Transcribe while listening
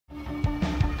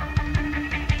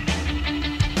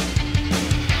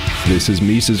This is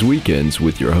Mises Weekends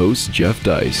with your host, Jeff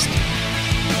Deist.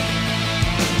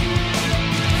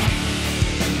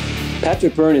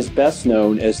 Patrick Byrne is best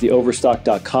known as the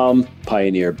Overstock.com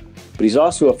pioneer, but he's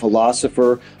also a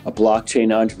philosopher, a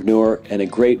blockchain entrepreneur, and a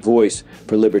great voice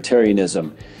for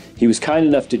libertarianism. He was kind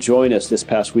enough to join us this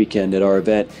past weekend at our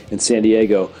event in San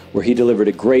Diego, where he delivered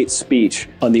a great speech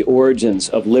on the origins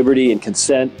of liberty and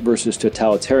consent versus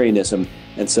totalitarianism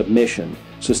and submission.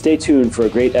 So stay tuned for a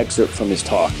great excerpt from his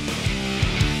talk.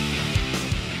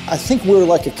 I think we're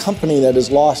like a company that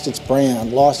has lost its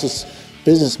brand, lost its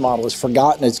business model, has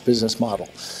forgotten its business model.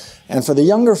 And for the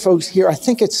younger folks here, I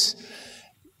think that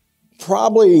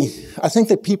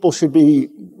people should be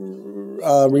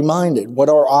reminded what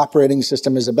our operating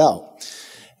system is about.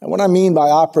 And what I mean by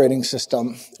operating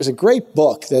system, there's a great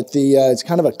book that it's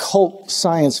kind of a cult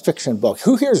science fiction book.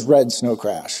 Who here's read Snow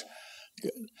Crash?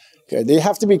 Good. Okay, they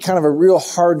have to be kind of a real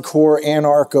hardcore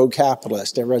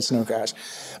anarcho-capitalist that read Snow Crash.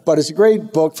 But it's a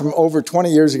great book from over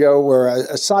 20 years ago where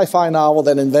a sci-fi novel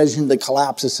that envisioned the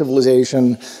collapse of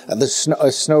civilization, a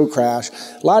snow crash.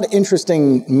 A lot of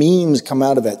interesting memes come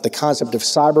out of it. The concept of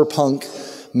cyberpunk,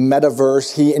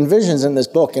 metaverse. He envisions in this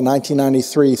book in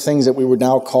 1993 things that we would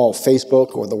now call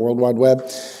Facebook or the World Wide Web.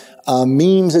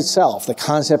 Memes itself, the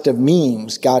concept of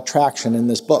memes got traction in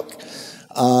this book.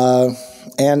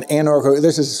 And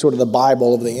this is sort of the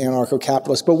Bible of the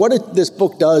anarcho-capitalist. But what this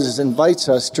book does is invites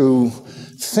us to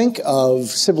think of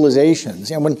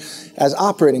civilizations, as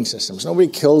operating systems. Nobody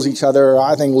kills each other.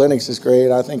 I think Linux is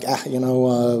great. I think,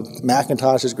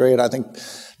 Macintosh is great. I think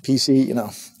PC,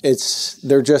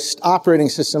 they're just operating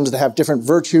systems that have different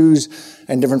virtues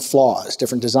and different flaws,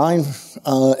 different design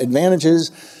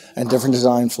advantages and different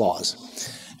design flaws.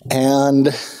 And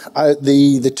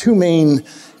the two main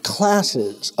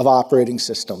classes of operating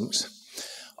systems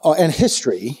and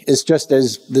history is just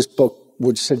as this book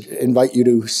would invite you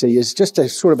to see, is just a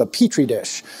sort of a petri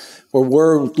dish where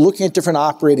we're looking at different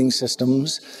operating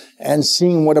systems and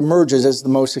seeing what emerges as the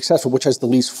most successful, which has the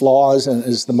least flaws and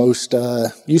is the most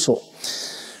useful.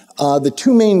 The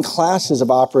two main classes of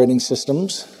operating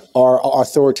systems are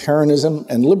authoritarianism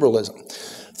and liberalism.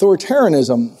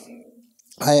 Authoritarianism,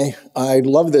 I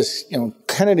love this.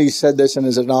 Kennedy said this in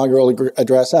his inaugural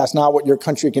address, ask not what your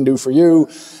country can do for you,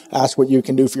 ask what you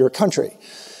can do for your country.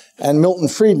 And Milton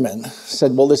Friedman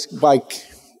said, a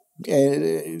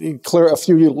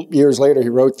few years later he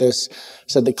wrote this,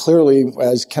 said that clearly,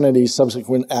 as Kennedy's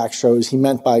subsequent act shows, he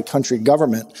meant by country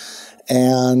government.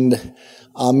 And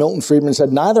Milton Friedman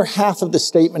said, neither half of the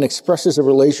statement expresses a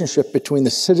relationship between the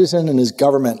citizen and his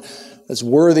government that's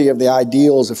worthy of the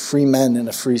ideals of free men in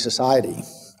a free society.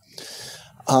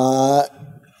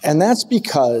 And that's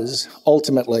because,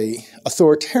 ultimately,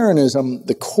 authoritarianism,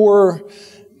 the core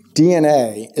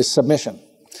DNA is submission.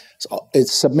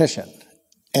 It's submission.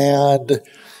 And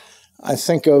I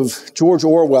think of George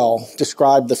Orwell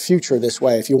described the future this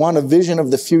way. If you want a vision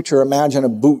of the future, imagine a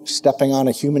boot stepping on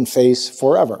a human face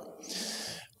forever.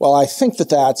 Well, I think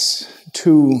I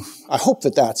hope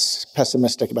that that's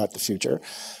pessimistic about the future,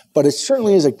 but it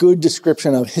certainly is a good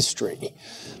description of history.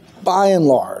 By and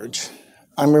large,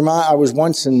 I was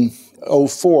once in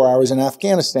 2004, I was in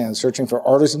Afghanistan searching for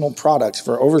artisanal products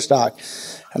for Overstock,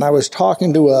 and I was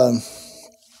talking to a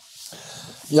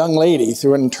young lady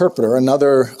through an interpreter,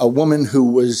 a woman who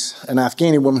was an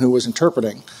Afghani woman who was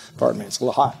interpreting. Pardon me, it's a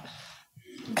little hot.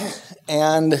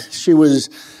 And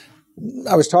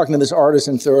I was talking to this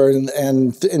artisan through her,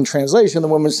 and in translation, the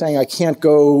woman was saying, I can't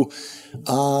go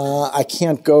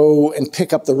and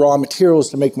pick up the raw materials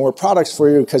to make more products for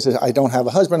you because I don't have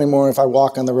a husband anymore. If I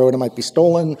walk on the road, it might be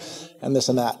stolen, and this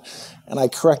and that. And I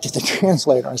corrected the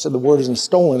translator. I said, the word isn't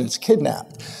stolen, it's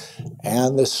kidnapped.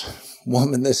 And this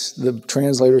woman, the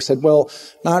translator said, well,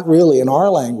 not really. In our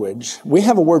language, we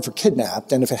have a word for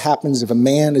kidnapped, and if a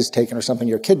man is taken or something,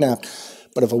 you're kidnapped.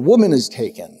 But if a woman is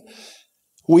taken,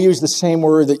 we use the same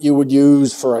word that you would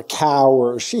use for a cow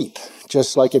or a sheep.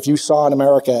 Just like if you saw in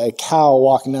America a cow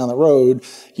walking down the road,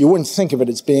 you wouldn't think of it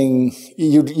as being,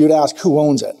 you'd ask who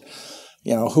owns it.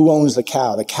 Who owns the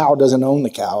cow? The cow doesn't own the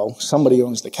cow. Somebody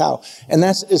owns the cow. And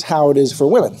that is how it is for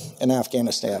women in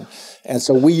Afghanistan. And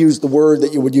so we use the word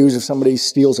that you would use if somebody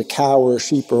steals a cow or a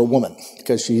sheep or a woman,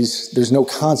 because there's no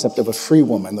concept of a free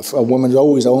woman. A woman is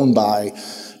always owned by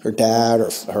her dad or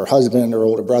her husband or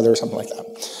older brother or something like that.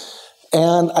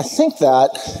 And I think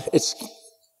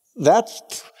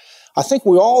I think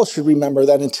we all should remember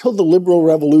that until the liberal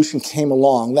revolution came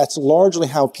along, that's largely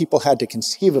how people had to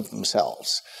conceive of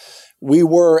themselves. We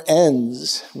were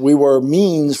ends. We were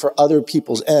means for other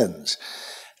people's ends.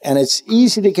 And it's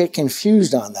easy to get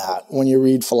confused on that when you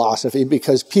read philosophy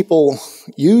because people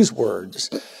use words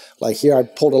Like here, I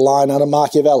pulled a line out of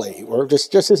Machiavelli, or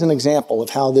just as an example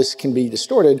of how this can be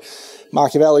distorted.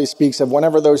 Machiavelli speaks of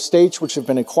whenever those states which have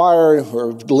been acquired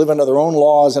or live under their own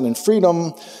laws and in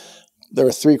freedom, there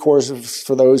are three courses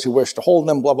for those who wish to hold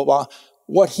them, blah, blah, blah.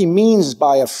 What he means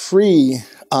by a free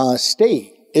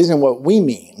state isn't what we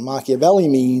mean. Machiavelli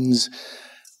means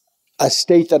a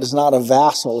state that is not a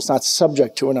vassal, it's not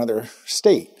subject to another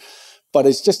state. But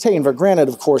it's just taken for granted,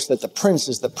 of course, that the prince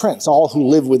is the prince. All who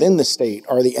live within the state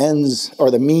are the ends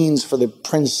or the means for the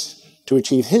prince to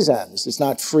achieve his ends. It's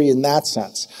not free in that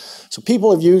sense. So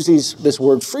people have used this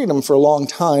word freedom for a long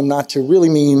time not to really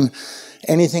mean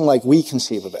anything like we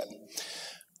conceive of it.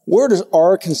 Where does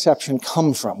our conception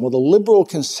come from? Well, the liberal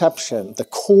conception, the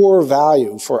core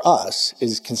value for us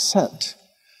is consent.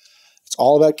 It's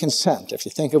all about consent. If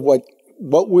you think of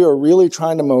what we are really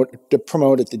trying to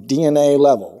promote at the DNA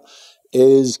level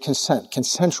is consent,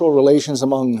 consensual relations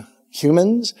among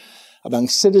humans, among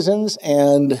citizens,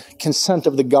 and consent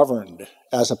of the governed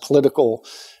as a political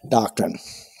doctrine.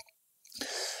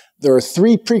 There are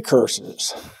three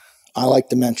precursors I like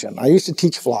to mention. I used to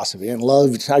teach philosophy and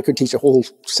I could teach a whole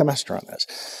semester on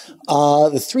this.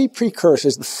 The three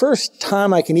precursors, the first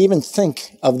time I can even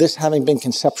think of this having been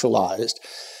conceptualized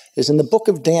is in the book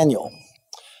of Daniel.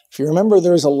 If you remember,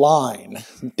 there's a line.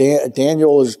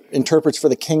 Daniel interprets for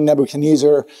the king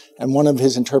Nebuchadnezzar, and one of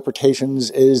his interpretations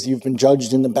is, you've been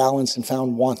judged in the balance and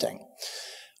found wanting.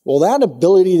 Well, that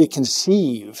ability to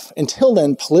conceive, until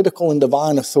then, political and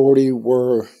divine authority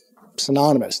were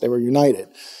synonymous. They were united.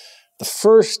 The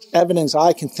first evidence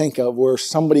I can think of where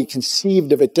somebody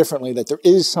conceived of it differently, that there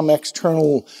is some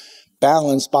external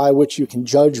balance by which you can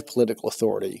judge political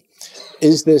authority,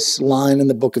 is this line in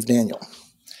the book of Daniel.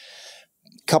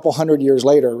 Couple hundred years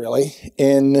later, really,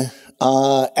 in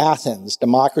Athens,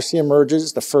 democracy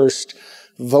emerges, the first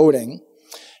voting.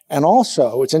 And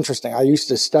also, it's interesting, I used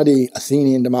to study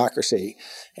Athenian democracy,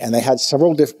 and they had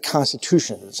several different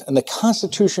constitutions. And the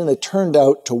constitution that turned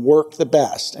out to work the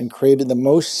best and created the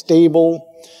most stable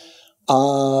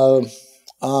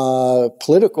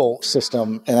political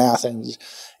system in Athens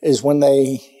is when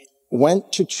they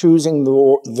went to choosing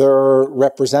their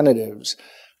representatives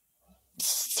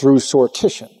through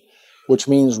sortition, which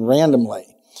means randomly,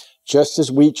 just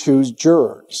as we choose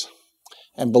jurors.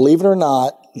 And believe it or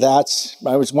not, that's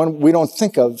one we don't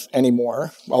think of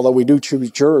anymore, although we do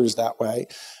choose jurors that way.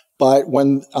 But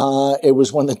when it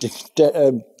was when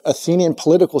the Athenian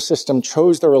political system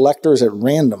chose their electors at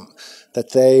random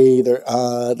that they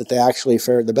actually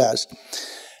fared the best.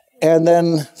 And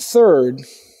then third,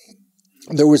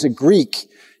 there was a Greek.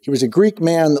 He was a Greek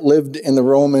man that lived in the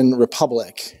Roman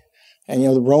Republic. And,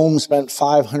 the Rome spent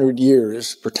 500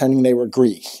 years pretending they were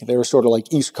Greek. They were sort of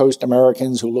like East Coast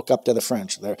Americans who look up to the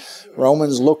French. The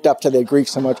Romans looked up to the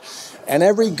Greeks so much. And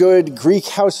every good Greek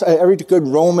house, every good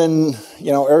Roman,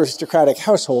 aristocratic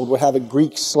household would have a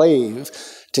Greek slave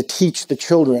to teach the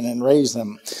children and raise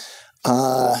them.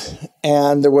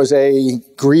 And there was a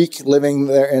Greek living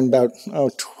there in about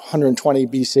 120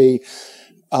 BC,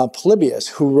 Polybius,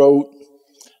 who wrote,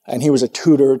 and he was a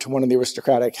tutor to one of the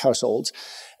aristocratic households,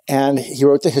 and he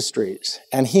wrote the histories.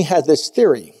 And he had this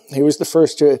theory. He was the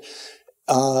first to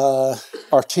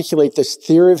articulate this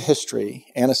theory of history,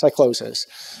 anacyclosis,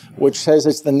 which says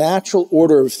it's the natural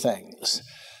order of things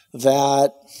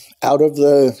that out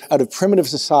of primitive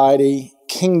society,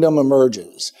 kingdom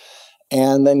emerges.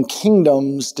 And then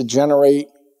kingdoms degenerate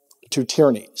to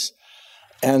tyrannies.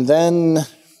 And then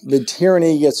the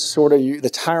tyranny gets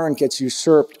the tyrant gets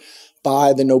usurped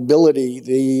by the nobility,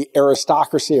 the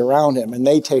aristocracy around him, and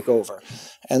they take over.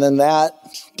 And then that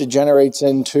degenerates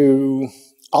into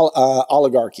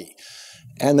oligarchy.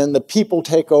 And then the people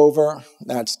take over,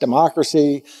 that's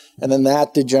democracy, and then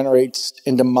that degenerates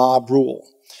into mob rule.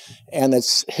 And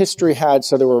its history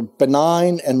so there were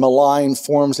benign and malign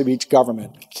forms of each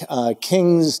government.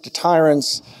 Kings to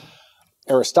tyrants,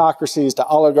 aristocracies to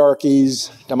oligarchies,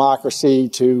 democracy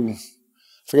to,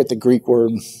 forget the Greek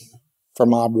word for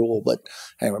mob rule, but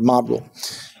anyway, mob rule.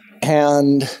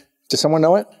 And does someone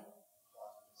know it?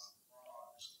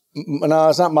 No,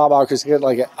 it's not mobocracy, it's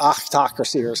like an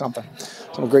octocracy or something.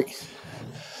 Some Greek.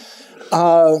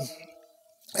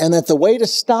 And that the way to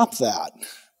stop that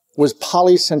was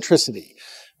polycentricity,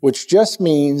 which just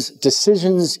means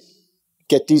decisions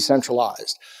get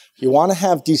decentralized. You want to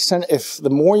have if the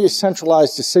more you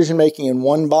centralize decision-making in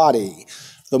one body,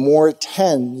 the more it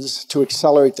tends to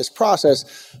accelerate this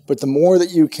process, but the more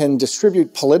that you can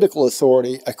distribute political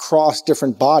authority across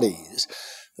different bodies,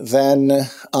 then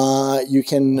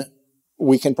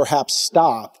we can perhaps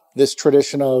stop this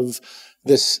tradition of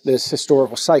this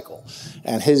historical cycle.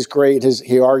 And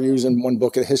he argues in one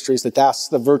book of the histories that that's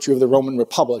the virtue of the Roman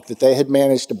Republic, that they had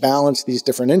managed to balance these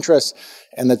different interests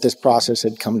and that this process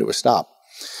had come to a stop.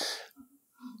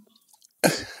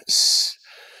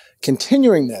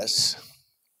 Continuing this,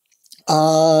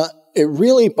 but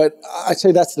I'd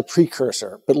say that's the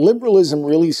precursor. But liberalism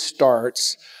really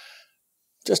starts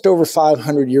just over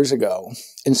 500 years ago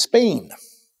in Spain.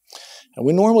 And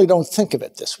we normally don't think of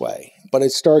it this way, but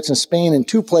it starts in Spain in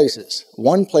two places.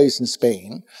 One place in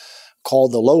Spain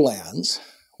called the Lowlands,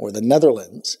 or the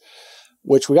Netherlands,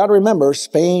 which we got to remember,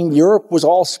 Spain, Europe was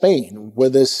all Spain,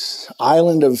 with this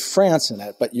island of France in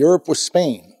it, but Europe was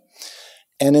Spain.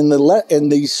 And in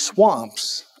these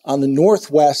swamps on the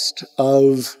northwest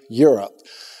of Europe,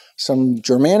 some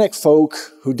Germanic folk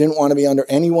who didn't want to be under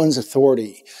anyone's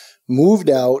authority moved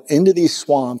out into these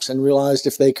swamps and realized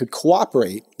if they could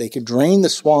cooperate, they could drain the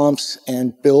swamps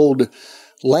and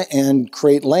and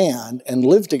create land and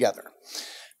live together.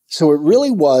 So it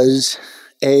really was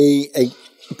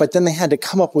but then they had to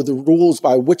come up with the rules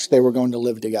by which they were going to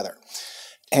live together.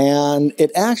 And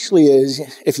it actually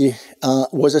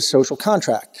was a social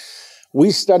contract.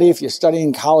 If you study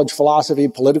in college philosophy,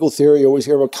 political theory, you always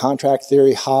hear about contract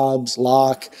theory, Hobbes,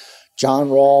 Locke. John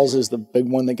Rawls is the big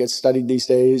one that gets studied these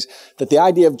days, that the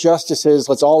idea of justice is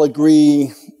let's all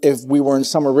agree if we were in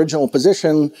some original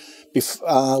position,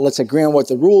 let's agree on what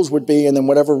the rules would be, and then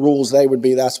whatever rules they would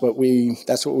be, that's what we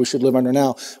should live under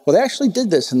now. Well, they actually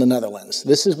did this in the Netherlands.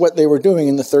 This is what they were doing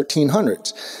in the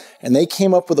 1300s. And they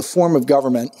came up with a form of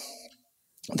government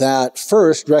that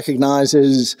first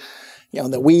recognizes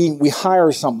that we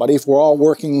hire somebody, if we're all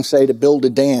working, say, to build a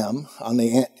dam on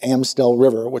the Amstel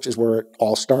River, which is where it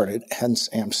all started, hence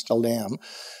Amstel Dam,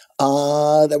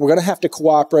 that we're going to have to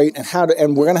cooperate and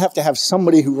we're going to have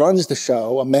somebody who runs the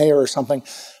show, a mayor or something,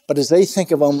 but as they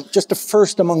think of them, just a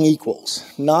first among equals,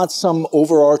 not some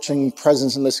overarching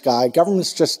presence in the sky.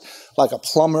 Government's just like a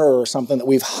plumber or something that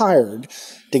we've hired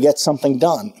to get something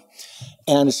done.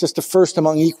 And it's just a first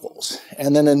among equals.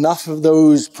 And then enough of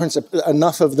those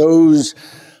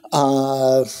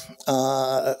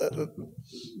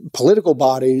political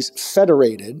bodies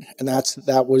federated, and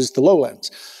that was the Lowlands.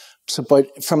 So,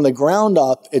 but from the ground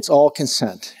up, it's all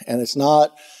consent. And it's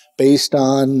not based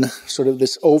on sort of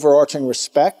this overarching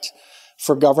respect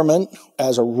for government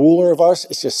as a ruler of us.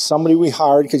 It's just somebody we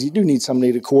hired, because you do need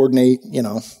somebody to coordinate,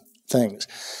 things.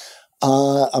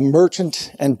 A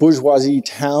merchant and bourgeoisie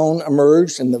town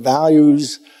emerged, and the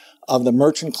values of the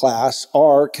merchant class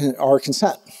are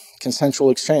consent,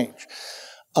 consensual exchange.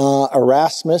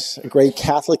 Erasmus, a great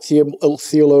Catholic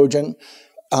theologian,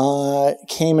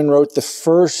 came and wrote the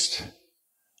first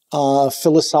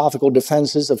philosophical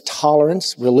defenses of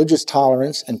tolerance, religious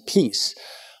tolerance, and peace,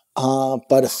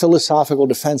 but a philosophical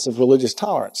defense of religious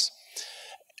tolerance.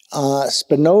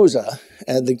 Spinoza,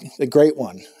 the great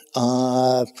one,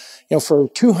 for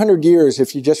 200 years,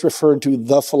 if you just referred to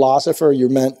the philosopher, you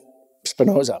meant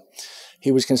Spinoza.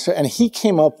 He was concerned, and he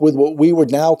came up with what we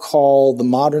would now call the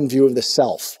modern view of the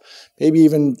self, maybe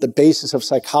even the basis of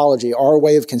psychology, our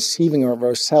way of conceiving of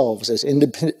ourselves as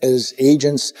as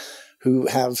agents who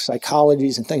have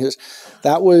psychologies and things.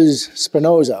 That was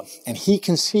Spinoza, and he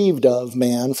conceived of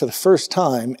man for the first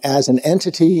time as an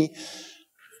entity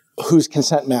whose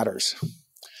consent matters.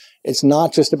 It's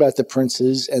not just about the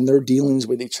princes and their dealings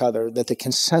with each other, that the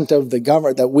consent of the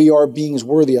government, that we are beings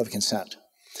worthy of consent.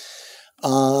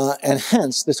 And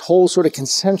hence, this whole sort of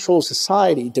consensual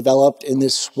society developed in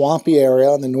this swampy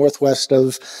area in the northwest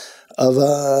of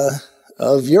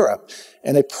Europe.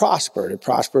 And it prospered. It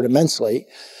prospered immensely.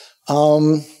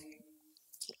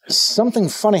 Something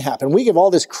funny happened. We give all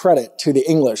this credit to the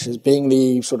English as being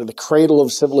the sort of the cradle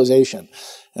of civilization.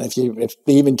 And if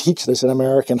they even teach this in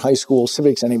American high school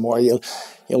civics anymore, you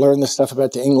learn this stuff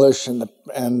about the English.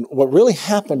 And what really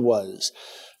happened was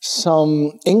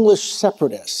some English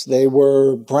separatists, they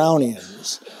were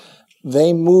Brownians,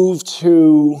 they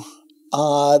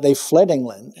fled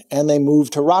England and they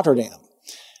moved to Rotterdam.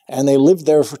 And they lived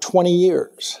there for 20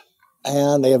 years.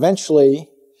 And they eventually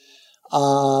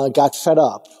got fed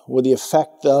up with the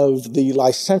effect of the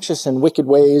licentious and wicked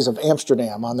ways of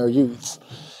Amsterdam on their youth.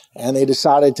 And they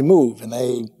decided to move, and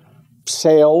they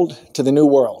sailed to the New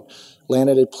World,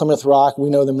 landed at Plymouth Rock. We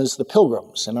know them as the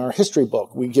Pilgrims in our history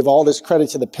book. We give all this credit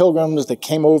to the Pilgrims that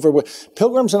came over with.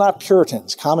 Pilgrims are not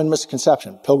Puritans, common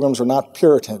misconception. Pilgrims are not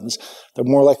Puritans. They're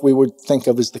more like we would think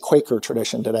of as the Quaker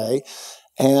tradition today.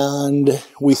 And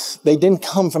they didn't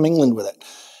come from England with it.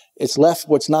 It's left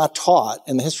what's not taught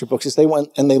in the history books is they went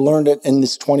and they learned it in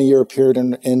this 20-year period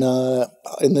in the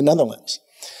Netherlands.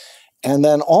 And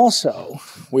then also,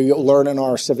 we learn in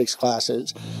our civics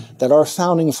classes that our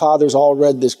founding fathers all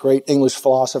read this great English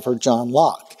philosopher, John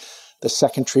Locke, the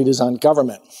second treatise on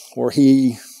government, where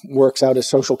he works out a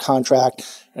social contract,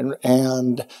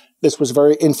 and this was a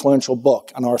very influential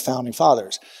book on our founding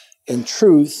fathers. In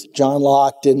truth, John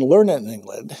Locke didn't learn it in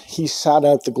England. He sat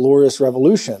out the Glorious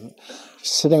Revolution,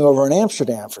 sitting over in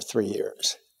Amsterdam for 3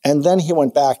 years. And then he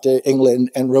went back to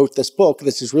England and wrote this book.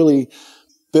 This is really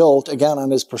built, again,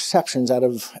 on his perceptions out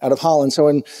of Holland. So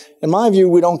in my view,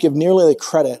 we don't give nearly the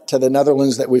credit to the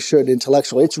Netherlands that we should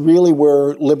intellectually. It's really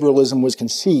where liberalism was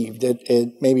conceived.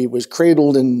 It maybe was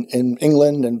cradled in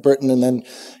England and Britain and then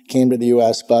came to the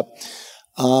U.S.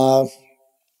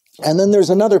 And then there's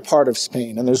another part of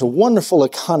Spain, and there's a wonderful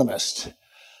economist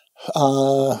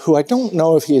who I don't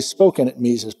know if he has spoken at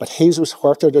Mises, but Jesus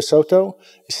Huerta de Soto.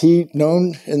 Is he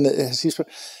known in the...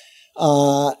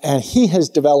 and he has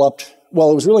developed... Well,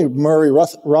 it was really Murray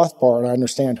Rothbard, I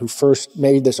understand, who first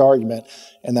made this argument,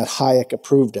 and that Hayek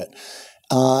approved it.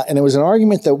 And it was an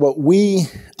argument that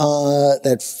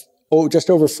just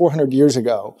over 400 years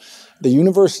ago, the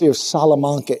University of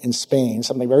Salamanca in Spain,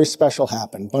 something very special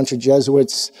happened. A bunch of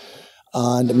Jesuits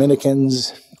and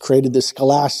Dominicans created this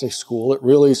scholastic school. It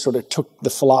really sort of took the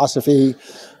philosophy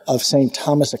of St.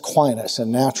 Thomas Aquinas and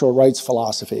natural rights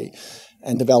philosophy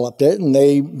and developed it. And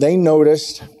they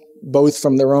noticed, both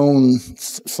from their own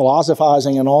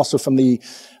philosophizing and also from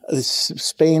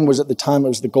Spain was at the time, it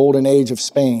was the golden age of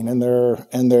Spain, and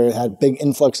there had big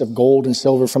influx of gold and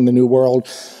silver from the New World.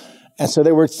 And so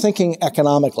they were thinking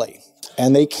economically.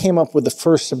 And they came up with the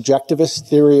first subjectivist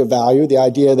theory of value, the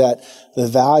idea that the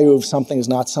value of something is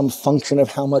not some function of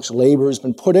how much labor has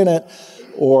been put in it.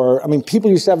 Or, I mean,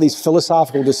 people used to have these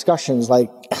philosophical discussions like,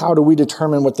 how do we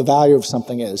determine what the value of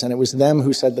something is? And it was them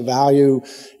who said the value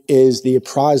is the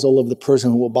appraisal of the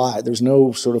person who will buy it. There's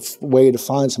no sort of way to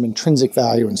find some intrinsic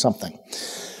value in something.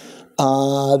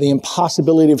 The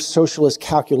impossibility of socialist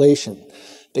calculation.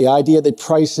 The idea that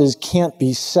prices can't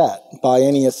be set by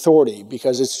any authority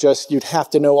because it's just, you'd have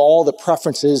to know all the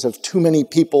preferences of too many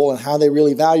people and how they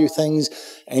really value things.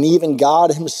 And even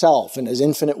God himself, in his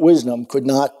infinite wisdom, could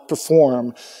not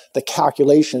perform the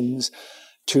calculations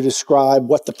to describe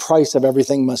what the price of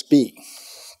everything must be.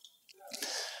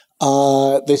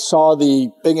 They saw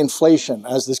the big inflation.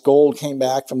 As this gold came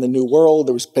back from the New World,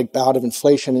 there was a big bout of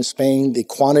inflation in Spain, the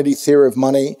quantity theory of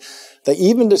money. They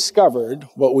even discovered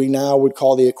what we now would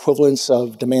call the equivalence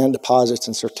of demand deposits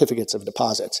and certificates of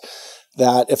deposits.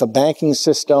 That if a banking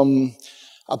system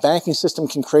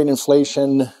can create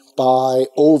inflation by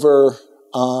over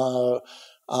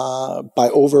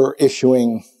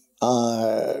issuing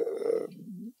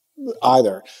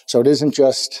either. So it isn't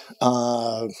just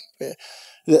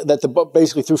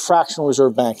basically through fractional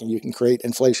reserve banking you can create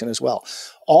inflation as well.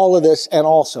 All of this, and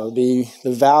also the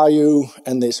value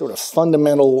and the sort of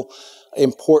fundamental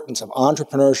importance of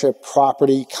entrepreneurship,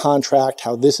 property, contract,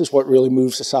 how this is what really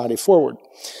moves society forward.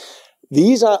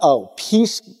 These are,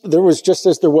 peace, there was, just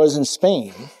as there was in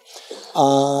Spain,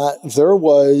 there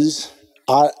was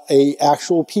a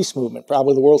actual peace movement,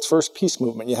 probably the world's first peace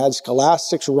movement. You had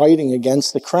scholastics writing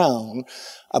against the crown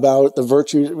about the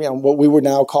virtues, what we would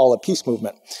now call a peace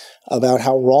movement, about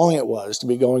how wrong it was to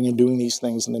be going and doing these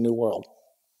things in the New World.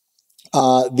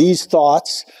 These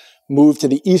thoughts moved to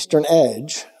the eastern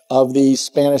edge of the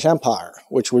Spanish Empire,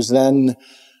 which was then,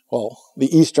 the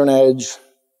eastern edge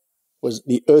was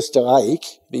the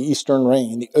Österreich, the Eastern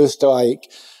Reign, the Österreich,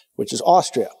 which is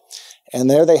Austria. And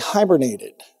there they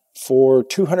hibernated for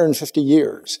 250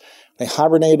 years. They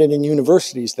hibernated in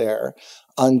universities there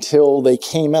until they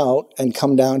came out and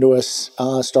come down to us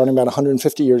starting about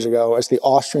 150 years ago as the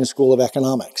Austrian School of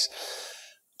Economics.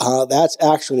 That's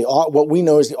actually what we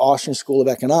know as the Austrian School of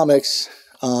Economics.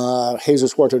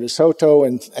 Jesus Huerta de Soto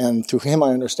and through him,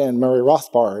 I understand, Murray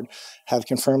Rothbard have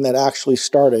confirmed that actually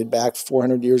started back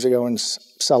 400 years ago in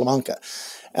Salamanca.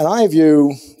 And I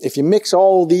view, if you mix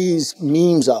all these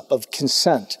memes up of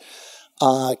consent,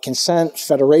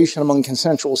 federation among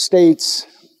consensual states,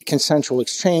 consensual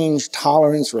exchange,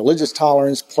 tolerance, religious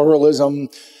tolerance, pluralism,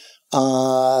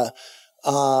 and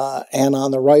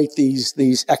on the right,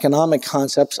 these economic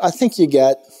concepts, I think you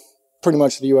get pretty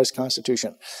much the U.S.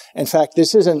 Constitution. In fact,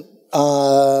 this isn't,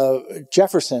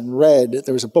 Jefferson read,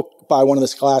 there was a book by one of the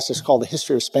scholastics called The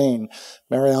History of Spain,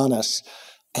 Marianas,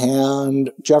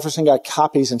 and Jefferson got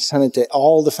copies and sent it to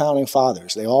all the founding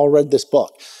fathers. They all read this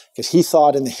book because he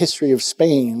thought in the history of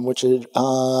Spain, which is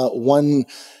the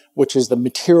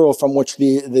material from which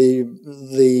the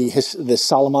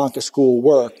Salamanca school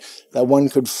worked, that one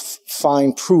could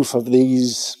find proof of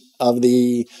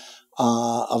the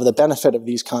benefit of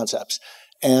these concepts,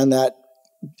 and that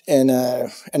in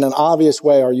an obvious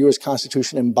way, our U.S.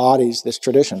 Constitution embodies this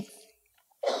tradition.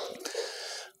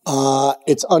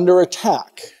 It's under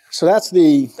attack. So that's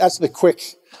the quick,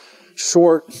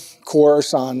 short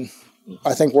course on,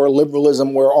 I think, where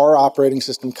liberalism, where our operating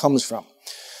system comes from.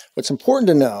 What's important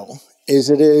to know is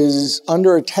it is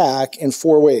under attack in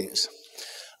four ways.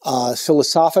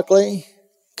 Philosophically,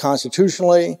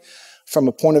 constitutionally, from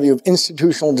a point of view of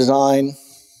institutional design,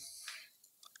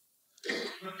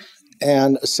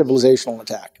 and a civilizational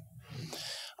attack.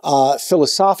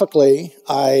 Philosophically,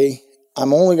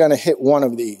 I'm only going to hit one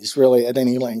of these, really, at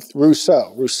any length.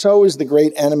 Rousseau. Rousseau is the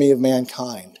great enemy of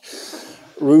mankind.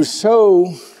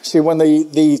 Rousseau, see, when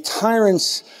the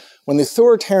tyrants, when the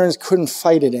authoritarians couldn't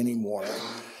fight it anymore,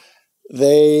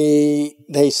 they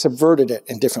subverted it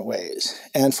in different ways.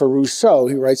 And for Rousseau,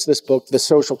 he writes this book, The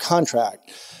Social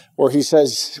Contract, where he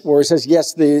says,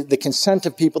 yes, the consent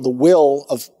of people, the will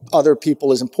of other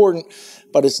people is important,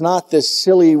 but it's not this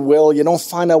silly will. You don't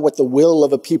find out what the will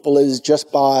of a people is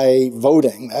just by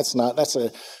voting. That's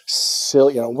a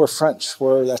silly, we're French,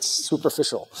 that's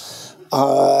superficial.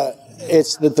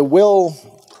 It's that the will,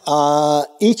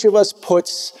 each of us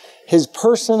puts his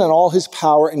person and all his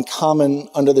power in common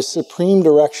under the supreme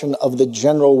direction of the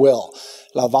general will.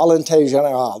 La volonté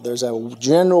générale. There's a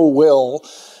general will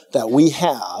that we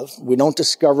have. We don't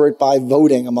discover it by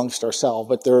voting amongst ourselves,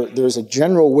 but there's a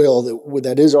general will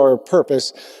that is our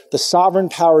purpose. The sovereign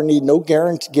power need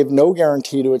give no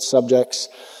guarantee to its subjects.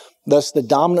 Thus, the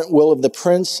dominant will of the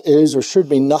prince is or should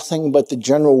be nothing but the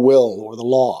general will or the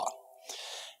law.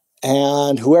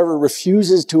 And whoever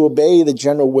refuses to obey the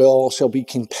general will shall be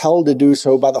compelled to do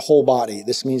so by the whole body.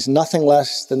 This means nothing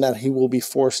less than that he will be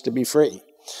forced to be free.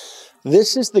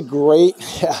 This is the great...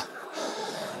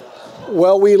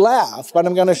 Well, we laugh, but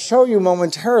I'm going to show you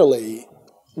momentarily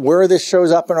where this shows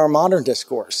up in our modern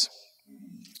discourse.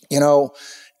 This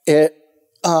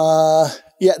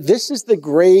is the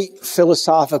great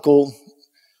philosophical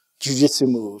jujitsu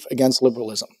move against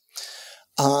liberalism.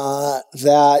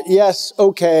 That, yes,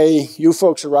 okay, you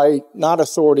folks are right, not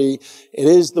authority. It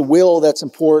is the will that's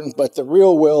important, but the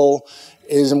real will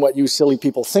isn't what you silly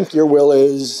people think your will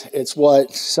is. It's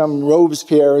what some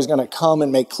Robespierre is going to come and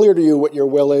make clear to you what your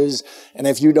will is. And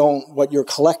if you don't, what your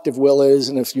collective will is.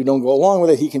 And if you don't go along with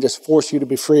it, he can just force you to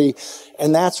be free.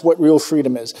 And that's what real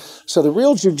freedom is. So the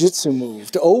real jujitsu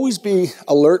move to always be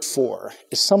alert for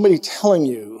is somebody telling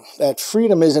you that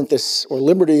freedom isn't this, or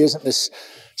liberty isn't this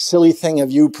silly thing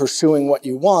of you pursuing what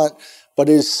you want, but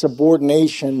is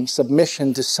submission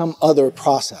to some other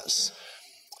process,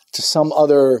 to some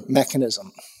other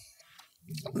mechanism.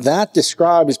 That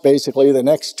describes basically the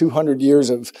next 200 years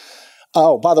of...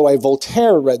 Oh, by the way,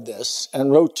 Voltaire read this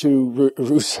and wrote to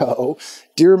Rousseau,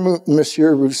 "Dear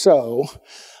Monsieur Rousseau,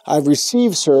 I've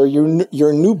received, sir,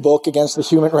 your new book against the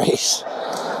human race.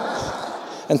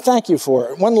 And thank you for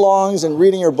it. One longs in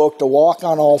reading your book to walk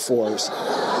on all fours."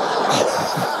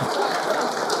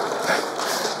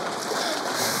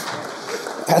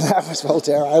 And that was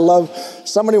Voltaire. I love,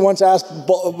 somebody once asked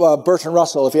Bertrand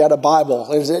Russell if he had a Bible.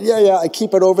 And he said, yeah, I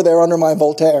keep it over there under my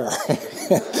Voltaire.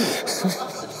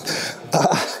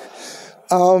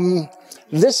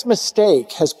 This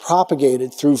mistake has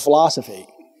propagated through philosophy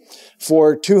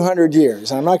for 200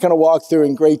 years. And I'm not going to walk through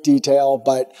in great detail,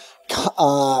 but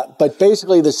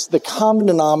basically the common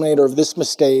denominator of this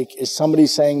mistake is somebody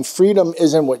saying freedom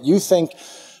isn't what you think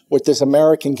what this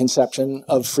American conception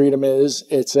of freedom is.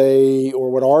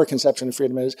 Or what our conception of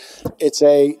freedom is. It's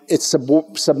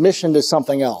submission to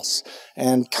something else.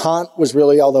 And Kant was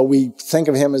really, although we think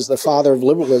of him as the father of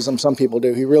liberalism, some people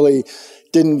do, he really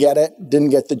didn't get it,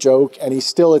 didn't get the joke, and he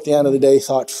still, at the end of the day,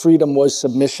 thought freedom was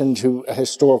submission to a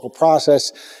historical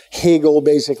process. Hegel,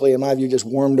 basically, in my view, just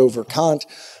wormed over Kant.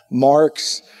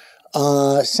 Marx,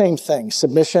 same thing.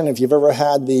 Submission, if you've ever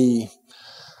had the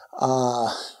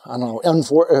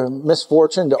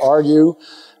misfortune to argue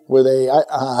with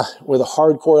a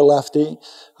hardcore lefty.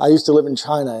 I used to live in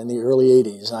China in the early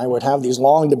 80s, and I would have these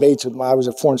long debates I was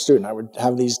a foreign student. I would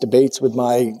have these debates with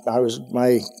my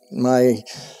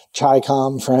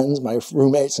Chi-Com friends, my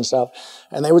roommates and stuff,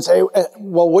 and they would say,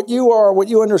 well, what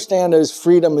you understand as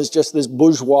freedom is just this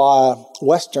bourgeois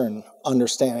Western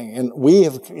understanding. And we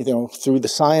have, through the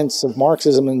science of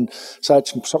Marxism and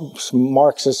such, some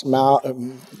Marxist,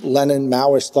 Lenin,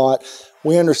 Maoist thought,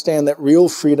 we understand that real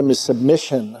freedom is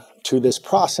submission to this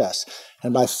process.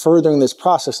 And by furthering this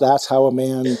process, that's how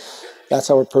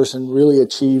a person really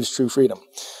achieves true freedom.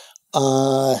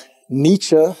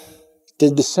 Nietzsche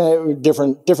did the same,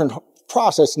 different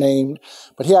process named,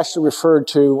 but he actually referred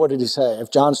to, what did he say?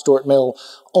 If John Stuart Mill,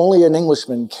 only an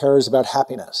Englishman cares about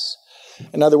happiness.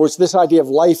 In other words, this idea of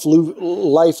life,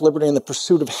 liberty, and the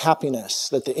pursuit of happiness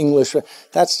that the English,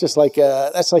 that's just like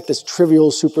that's like this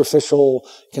trivial, superficial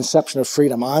conception of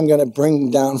freedom. I'm going to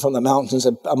bring down from the mountains.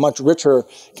 A much richer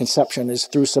conception is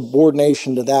through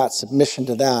subordination to that, submission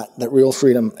to that real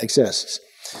freedom exists.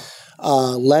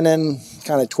 Lenin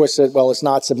kind of twisted, well, it's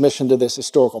not submission to this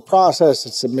historical process,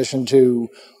 it's submission to,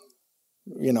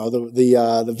 you know,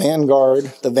 the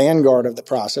vanguard of the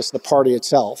process, the party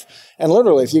itself. And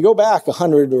literally, if you go back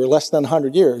 100 or less than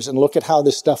 100 years and look at how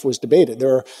this stuff was debated,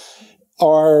 there's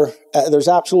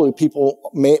absolutely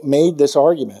people made this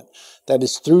argument that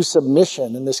it's through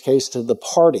submission, in this case, to the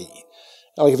party.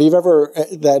 Like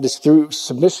that is through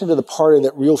submission to the party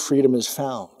that real freedom is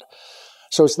found.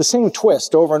 So it's the same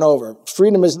twist over and over.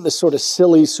 Freedom isn't this sort of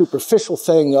silly, superficial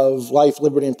thing of life,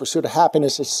 liberty, and pursuit of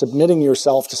happiness. It's submitting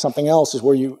yourself to something else is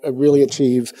where you really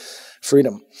achieve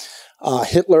freedom.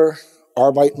 Hitler,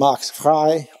 Arbeit macht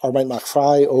frei,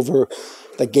 over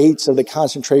the gates of the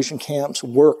concentration camps.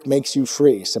 Work makes you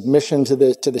free. Submission to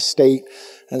the state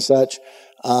and such.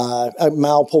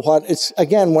 Mao, Pol Pot. It's,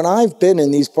 again, when I've been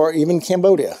in these parts, even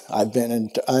Cambodia, I've been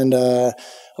in a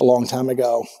long time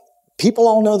ago. People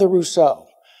all know the Rousseau.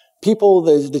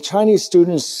 The Chinese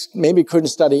students maybe couldn't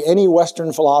study any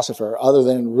Western philosopher other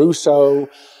than Rousseau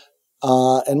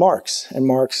and Marx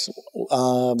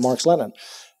Lenin.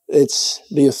 It's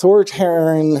the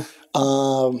authoritarian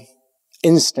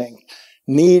instinct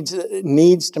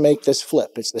needs to make this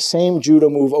flip. It's the same judo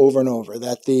move over and over,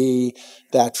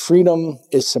 that freedom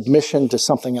is submission to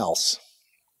something else.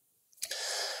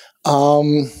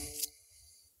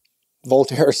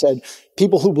 Voltaire said,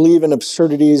 people who believe in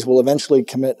absurdities will eventually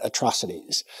commit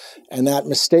atrocities. And that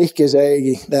mistake is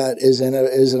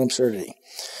an absurdity.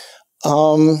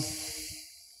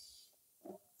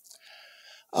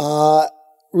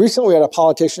 Recently we had a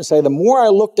politician say, the more I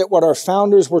looked at what our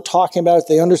founders were talking about,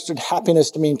 they understood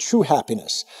happiness to mean true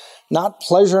happiness. Not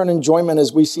pleasure and enjoyment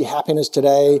as we see happiness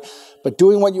today, but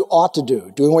doing what you ought to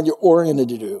do, doing what you're oriented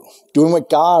to do, doing what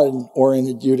God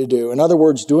oriented you to do. In other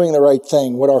words, doing the right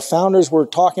thing. What our founders were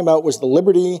talking about was the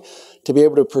liberty to be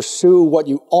able to pursue what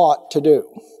you ought to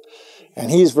do. And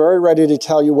he's very ready to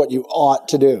tell you what you ought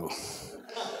to do.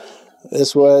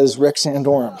 This was Rick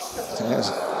Santorum.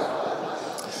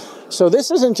 So this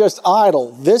isn't just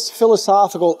idle. This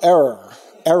philosophical error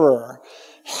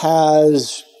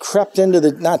has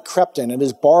it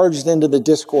has barged into the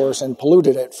discourse and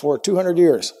polluted it for 200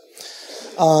 years.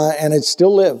 And it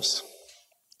still lives.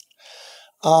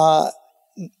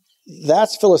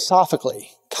 That's philosophically.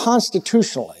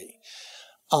 Constitutionally,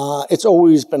 it's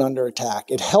always been under attack.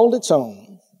 It held its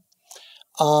own.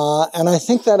 And I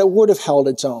think that it would have held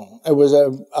its own. It was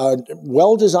a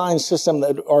well-designed system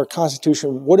that our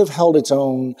Constitution would have held its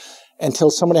own until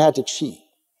somebody had to cheat.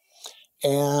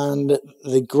 And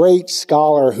the great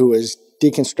scholar who has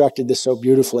deconstructed this so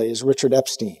beautifully is Richard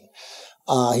Epstein.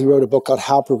 He wrote a book called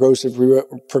How Progressives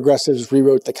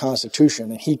Rewrote the Constitution.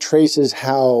 And he traces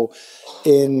how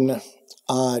in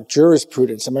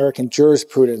jurisprudence, American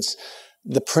jurisprudence,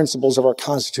 the principles of our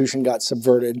Constitution got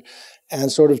subverted.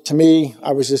 And sort of, to me,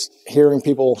 I was just hearing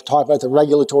people talk about the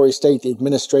regulatory state, the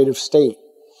administrative state.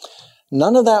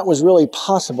 None of that was really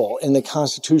possible in the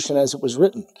Constitution as it was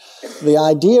written. The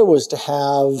idea was to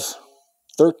have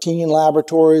 13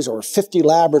 laboratories or 50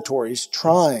 laboratories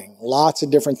trying lots of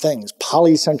different things.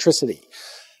 Polycentricity.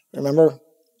 Remember?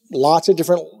 Lots of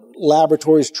different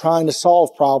laboratories trying to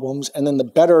solve problems, and then the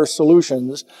better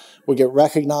solutions would get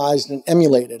recognized and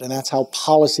emulated, and that's how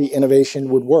policy innovation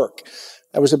would work.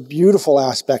 That was a beautiful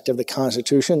aspect of the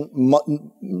Constitution,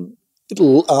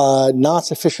 not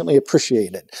sufficiently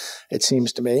appreciated, it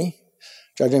seems to me,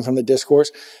 judging from the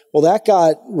discourse. Well, that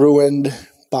got ruined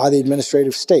by the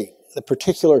administrative state. The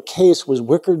particular case was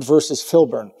Wickard versus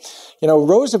Filburn. You know,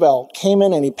 Roosevelt came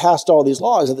in and he passed all these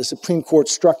laws that the Supreme Court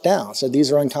struck down, said these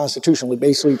are unconstitutional. We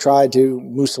basically tried to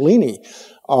Mussolini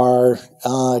our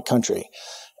country.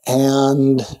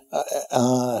 And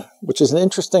which is an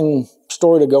interesting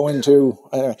story to go into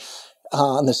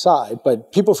on the side.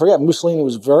 But people forget Mussolini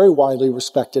was very widely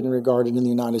respected and regarded in the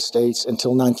United States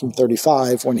until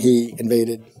 1935 when he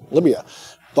invaded Libya.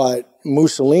 But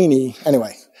Mussolini,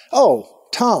 anyway. Oh,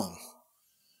 Tom,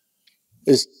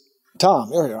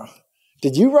 here we are.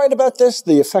 Did you write about this,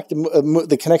 the effect of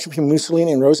the connection between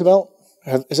Mussolini and Roosevelt?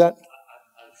 Is that?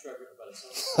 I'm sure I wrote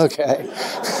about it. Okay.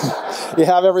 You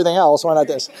have everything else, why not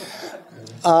this?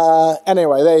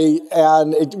 Anyway,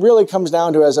 and it really comes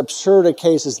down to as absurd a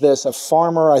case as this. A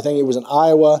farmer, I think it was in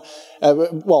Iowa.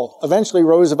 Eventually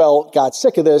Roosevelt got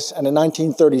sick of this, and in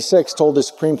 1936 told the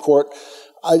Supreme Court,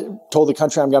 told the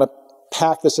country, I'm going to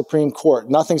pack the Supreme Court.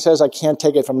 Nothing says I can't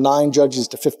take it from 9 judges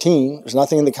to 15. There's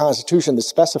nothing in the Constitution that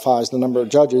specifies the number of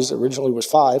judges. It originally was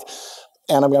 5.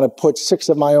 And I'm going to put 6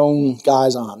 of my own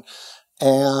guys on.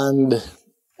 And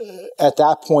at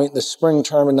that point, the spring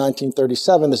term in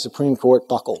 1937, the Supreme Court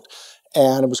buckled.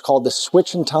 And it was called the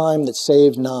switch in time that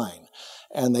saved 9.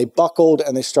 And they buckled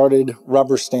and they started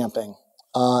rubber stamping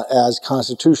as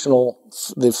constitutional,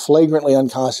 the flagrantly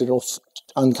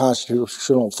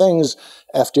unconstitutional things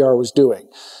FDR was doing.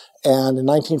 And in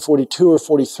 1942 or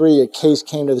 43, a case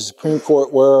came to the Supreme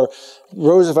Court where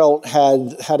Roosevelt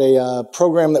had a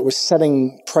program that was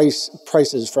setting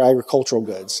prices for agricultural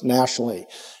goods nationally.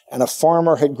 And a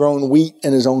farmer had grown wheat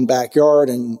in his own backyard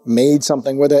and made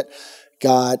something with it,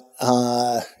 got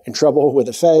in trouble with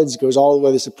the feds, goes all the way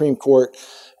to the Supreme Court,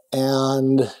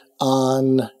 and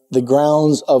on the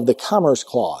grounds of the Commerce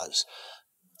Clause,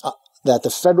 that the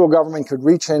federal government could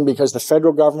reach in because the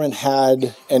federal government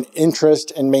had an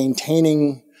interest in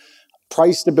maintaining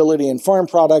price stability in farm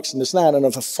products and this and that. And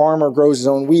if a farmer grows his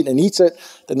own wheat and eats it,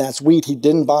 then that's wheat he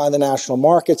didn't buy in the national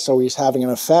market, so he's having an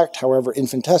effect, however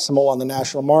infinitesimal, on the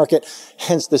national market.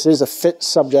 Hence, this is a fit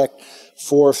subject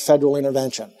for federal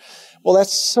intervention. Well,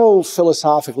 that's so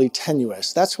philosophically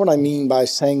tenuous. That's what I mean by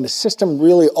saying the system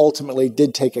really ultimately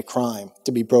did take a crime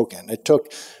to be broken. It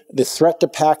took the threat to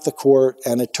pack the court,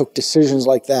 and it took decisions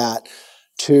like that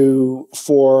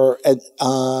for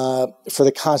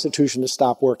the Constitution to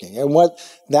stop working. And what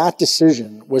that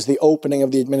decision was the opening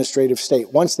of the administrative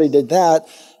state. Once they did that,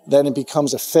 then it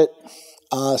becomes a fit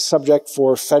subject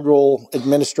for federal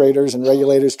administrators and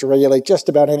regulators to regulate just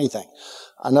about anything.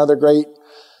 Another great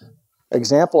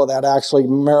example of that, actually,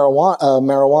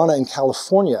 marijuana in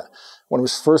California. When it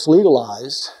was first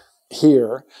legalized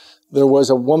here, there was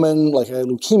a woman, like a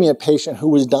leukemia patient, who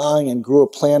was dying and grew a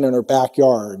plant in her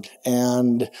backyard.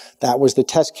 And that was the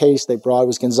test case they brought. It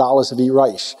was Gonzalez v.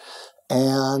 Reich.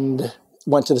 And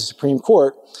went to the Supreme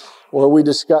Court, where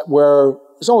there's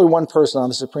only one person on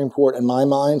the Supreme Court, in my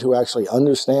mind, who actually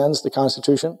understands the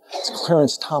Constitution. It's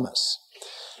Clarence Thomas.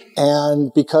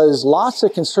 And because lots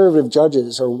of conservative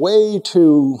judges are way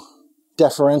too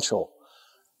deferential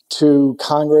to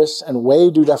Congress and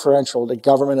way too deferential to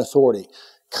government authority.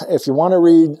 If you want to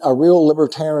read a real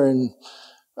libertarian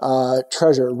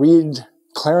treasure, read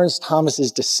Clarence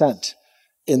Thomas's dissent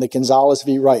in the Gonzalez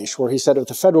v. Reich, where he said if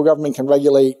the federal government can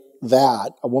regulate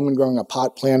that, a woman growing a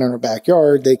pot plant in her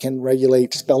backyard, they can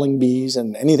regulate spelling bees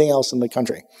and anything else in the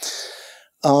country.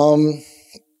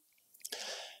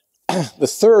 The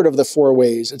third of the 4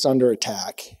 ways it's under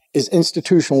attack is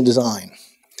institutional design.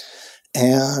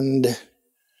 And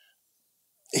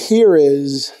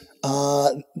here's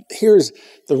the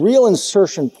real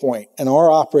insertion point in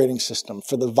our operating system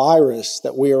for the virus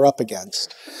that we are up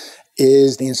against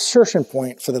is the insertion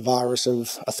point for the virus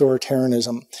of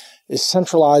authoritarianism is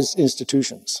centralized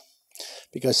institutions.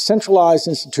 Because centralized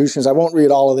institutions, I won't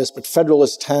read all of this, but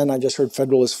Federalist 10, I just heard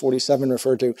Federalist 47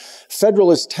 referred to.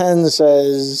 Federalist 10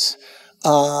 says,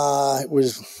 it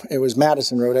was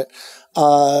Madison wrote it,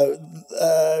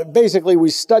 basically we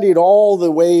studied all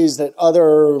the ways that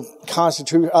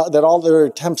that all their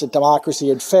attempts at democracy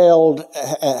had failed,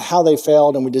 how they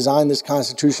failed, and we designed this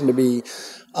Constitution to be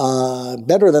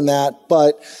better than that.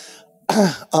 But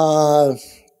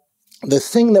the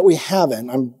thing that we haven't,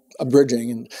 I'm abridging,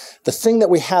 and the thing that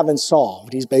we haven't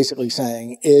solved, he's basically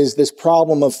saying, is this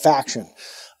problem of faction.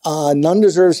 None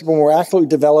deserves to be more accurately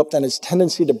developed than its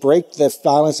tendency to break the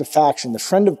violence of faction. The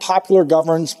friend of popular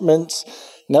governments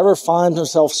never finds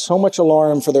himself so much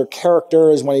alarmed for their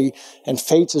character and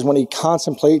fates as when he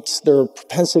contemplates their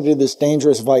propensity to this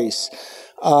dangerous vice.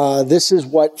 This is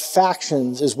what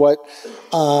factions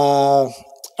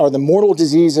are the mortal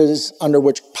diseases under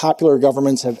which popular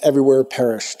governments have everywhere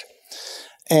perished.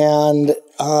 And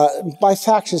by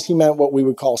factions, he meant what we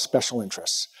would call special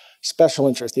interests. Special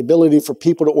interests, the ability for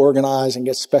people to organize and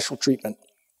get special treatment.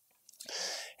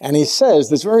 And he says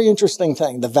this very interesting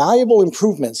thing: the valuable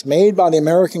improvements made by the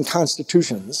American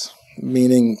constitutions,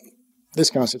 meaning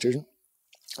this Constitution,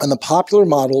 and the popular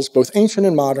models, both ancient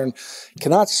and modern,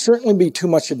 cannot certainly be too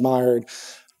much admired,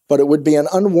 but it would be an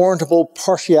unwarrantable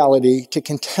partiality to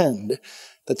contend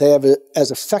that they have as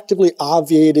effectively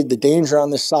obviated the danger on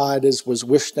this side as was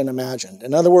wished and imagined.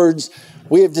 In other words,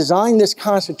 we have designed this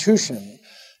Constitution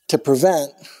to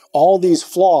prevent all these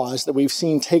flaws that we've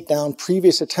seen take down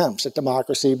previous attempts at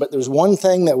democracy, but there's one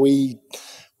thing that we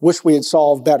wish we had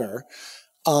solved better,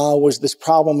 was this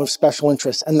problem of special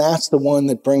interests, and that's the one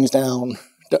that brings down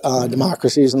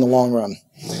democracies in the long run.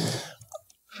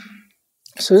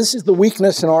 So this is the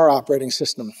weakness in our operating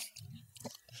system.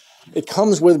 It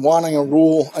comes with wanting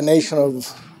a nation of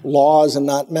laws and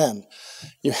not men.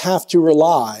 You have to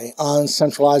rely on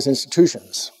centralized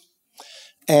institutions.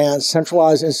 And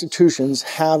centralized institutions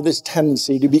have this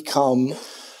tendency to become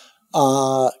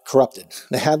corrupted.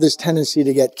 They have this tendency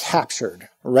to get captured,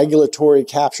 regulatory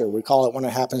capture. We call it when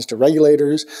it happens to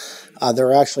regulators. There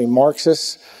are actually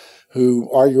Marxists who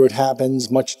argue it happens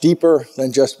much deeper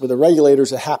than just with the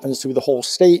regulators. It happens through the whole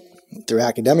state, through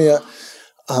academia.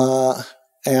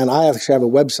 And I actually have a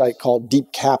website called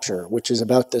Deep Capture, which is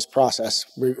about this process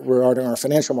regarding our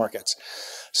financial markets.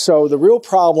 So the real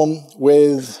problem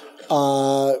with,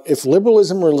 if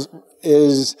liberalism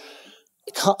is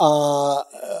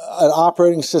an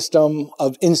operating system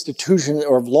of institutions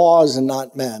or of laws and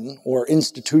not men, or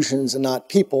institutions and not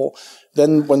people,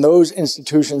 then when those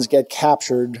institutions get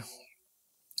captured,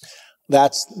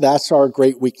 that's our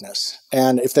great weakness.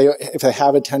 And if they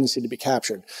have a tendency to be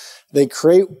captured,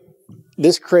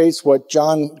 this creates what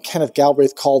John Kenneth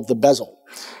Galbraith called the bezel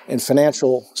in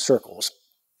financial circles.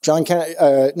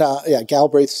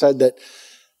 Galbraith said that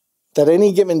at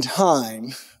any given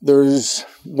time, there's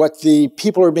what the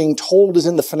people are being told is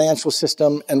in the financial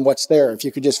system and what's there. If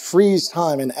you could just freeze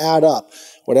time and add up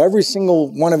what every single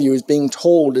one of you is being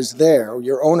told is there,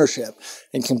 your ownership,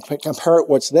 and compare it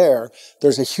what's there,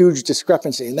 there's a huge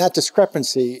discrepancy. And that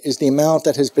discrepancy is the amount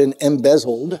that has been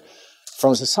embezzled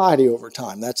from society over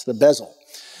time. That's the bezel.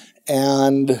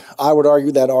 And I would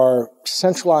argue that our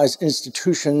centralized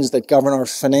institutions that govern our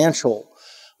financial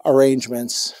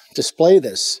arrangements display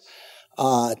this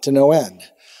to no end.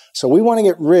 So we want to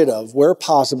get rid of, where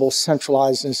possible,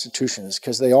 centralized institutions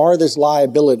because they are this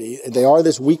liability, they are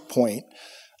this weak point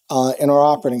in our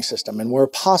operating system. And where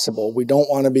possible, we don't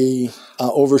want to be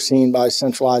overseen by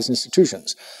centralized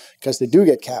institutions because they do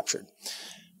get captured.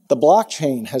 The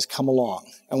blockchain has come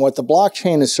along. And what the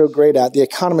blockchain is so great at, the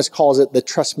economist calls it the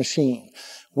trust machine.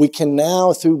 We can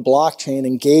now, through blockchain,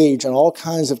 engage in all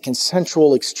kinds of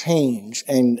consensual exchange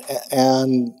and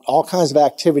all kinds of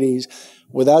activities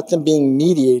without them being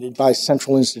mediated by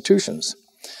central institutions.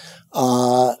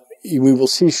 We will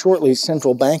see shortly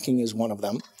central banking is one of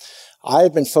them. I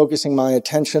have been focusing my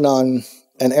attention on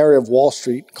an area of Wall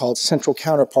Street called central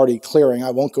counterparty clearing. I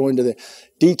won't go into the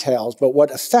details, but what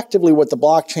the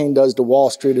blockchain does to Wall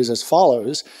Street is as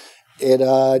follows. It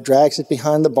drags it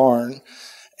behind the barn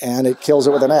and it kills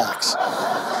it with an axe.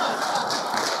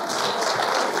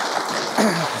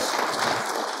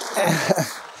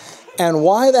 And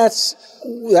why that's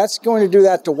going to do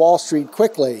that to Wall Street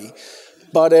quickly,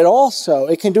 but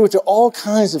it can do it to all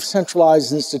kinds of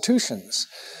centralized institutions.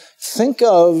 Think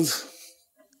of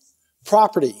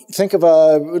property. Think of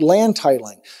land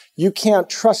titling. You can't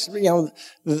trust,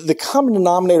 the common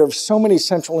denominator of so many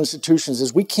central institutions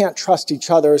is we can't trust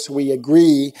each other, so we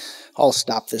agree. I'll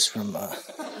stop this from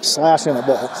slashing a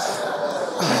bull.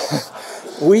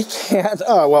 We can't,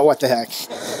 oh, well, what the heck.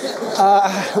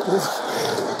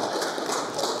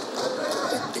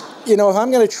 If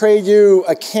I'm going to trade you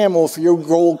a camel for your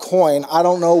gold coin, I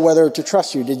don't know whether to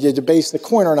trust you. Did you debase the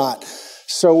coin or not?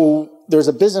 So there's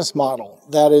a business model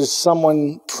that is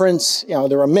someone prints,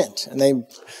 they're a mint, and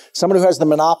someone who has the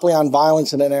monopoly on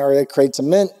violence in an area creates a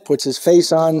mint, puts his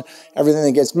face on everything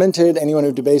that gets minted. Anyone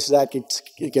who debases that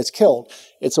gets killed.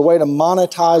 It's a way to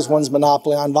monetize one's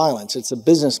monopoly on violence. It's a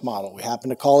business model. We happen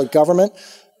to call it government,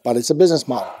 but it's a business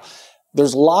model.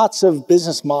 There's lots of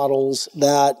business models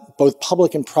that, both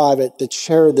public and private, that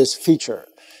share this feature.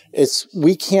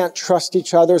 We can't trust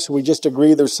each other, so we just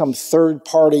agree there's some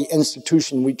third-party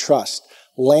institution we trust.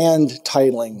 Land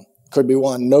titling could be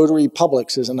one. Notary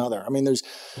publics is another. I mean,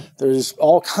 there's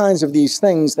all kinds of these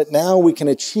things that now we can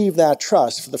achieve that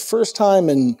trust. For the first time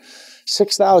in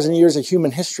 6,000 years of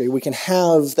human history, we can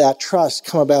have that trust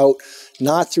come about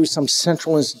not through some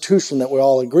central institution that we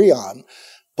all agree on,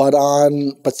 but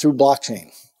through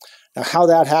blockchain. Now, how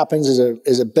that happens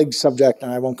is a big subject,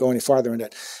 and I won't go any farther into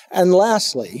it. And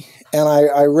lastly, and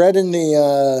I read in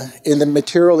the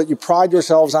material that you pride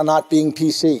yourselves on not being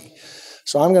PC.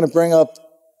 So I'm going to bring up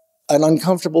an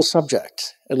uncomfortable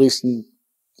subject, at least in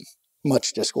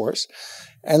much discourse,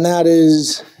 and that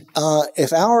is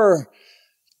if our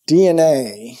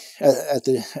DNA,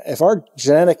 if our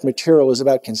genetic material is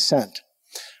about consent,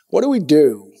 what do we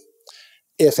do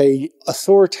if an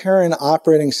authoritarian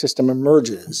operating system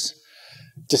emerges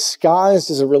disguised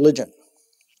as a religion?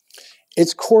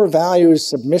 Its core value is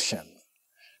submission,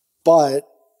 but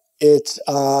it's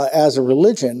as a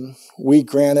religion, we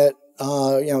grant it.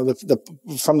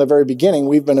 From the very beginning,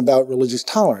 we've been about religious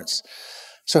tolerance.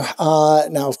 So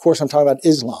now, of course, I'm talking about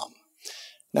Islam.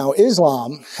 Now,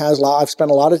 Islam has I've spent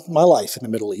a lot of my life in the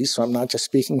Middle East, so I'm not just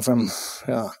speaking from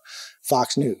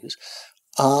Fox News.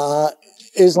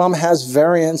 Islam has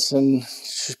variants, and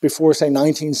before, say,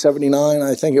 1979,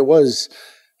 I think it was,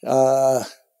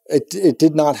 it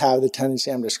did not have the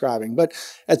tendency I'm describing. But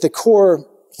at the core,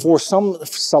 for some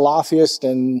Salafist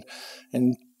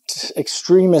and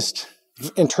extremist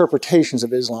interpretations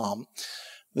of Islam,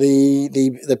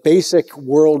 the basic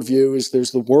worldview is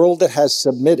there's the world that has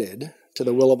submitted to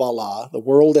the will of Allah, the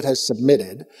world that has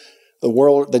submitted,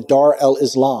 the Dar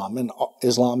al-Islam, and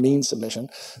Islam means submission,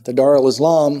 the Dar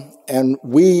al-Islam, and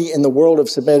we in the world have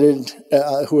submitted,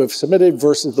 who have submitted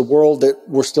versus the world that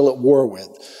we're still at war with.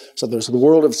 So there's the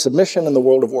world of submission and the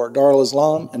world of war, Dar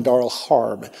al-Islam and Dar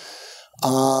al-Harb.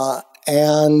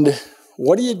 And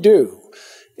what do you do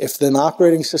if an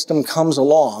operating system comes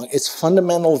along? Its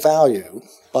fundamental value,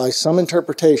 by some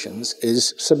interpretations,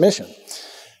 is submission.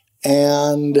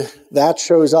 And that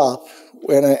shows up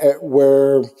in a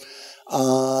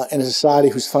society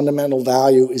whose fundamental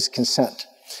value is consent.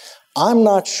 I'm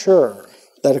not sure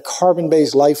that a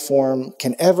carbon-based life form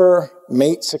can ever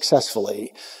mate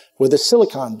successfully with a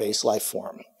silicon-based life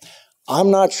form. I'm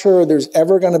not sure there's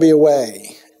ever going to be a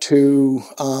way to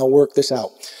work this out.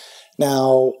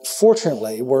 Now,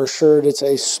 fortunately, we're assured it's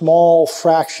a small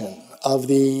fraction of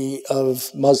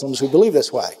Muslims who believe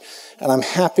this way, and I'm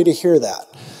happy to hear that.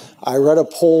 I read a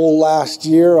poll last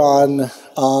year on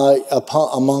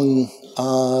among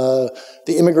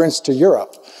the immigrants to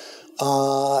Europe.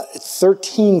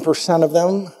 13% of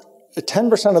them,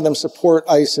 10% of them support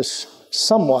ISIS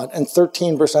somewhat, and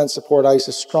 13% support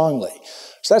ISIS strongly.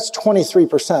 So that's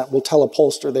 23% will tell a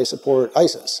pollster they support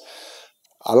ISIS.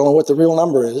 I don't know what the real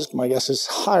number is. My guess is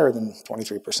higher than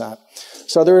 23%.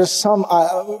 So there is some,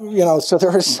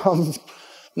 some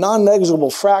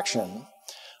non-negligible fraction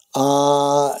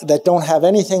that don't have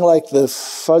anything like the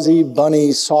fuzzy,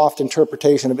 bunny, soft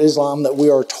interpretation of Islam that we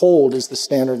are told is the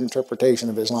standard interpretation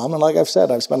of Islam. And like I've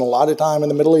said, I've spent a lot of time in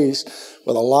the Middle East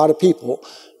with a lot of people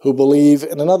who believe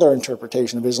in another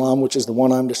interpretation of Islam, which is the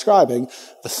one I'm describing.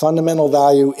 The fundamental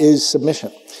value is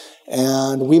submission.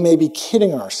 And we may be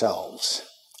kidding ourselves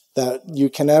that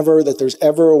there's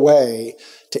ever a way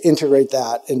to integrate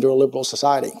that into a liberal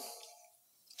society.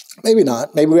 Maybe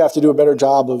not. Maybe we have to do a better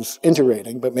job of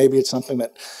integrating, but maybe it's something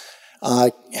that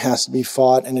has to be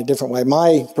fought in a different way.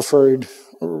 My preferred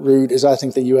route is I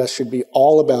think the U.S. should be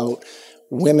all about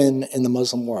women in the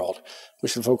Muslim world. We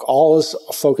should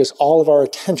focus all of our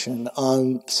attention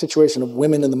on the situation of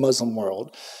women in the Muslim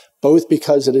world, both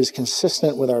because it is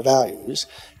consistent with our values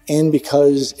and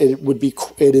because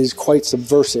it is quite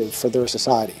subversive for their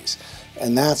societies.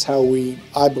 And that's how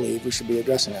I believe we should be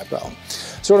addressing that problem.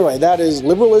 So anyway, that is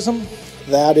liberalism.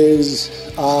 That is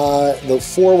the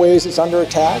 4 ways it's under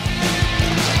attack.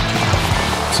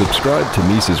 Subscribe to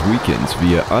Mises Weekends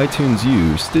via iTunes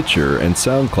U, Stitcher, and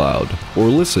SoundCloud, or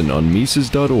listen on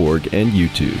Mises.org and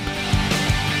YouTube.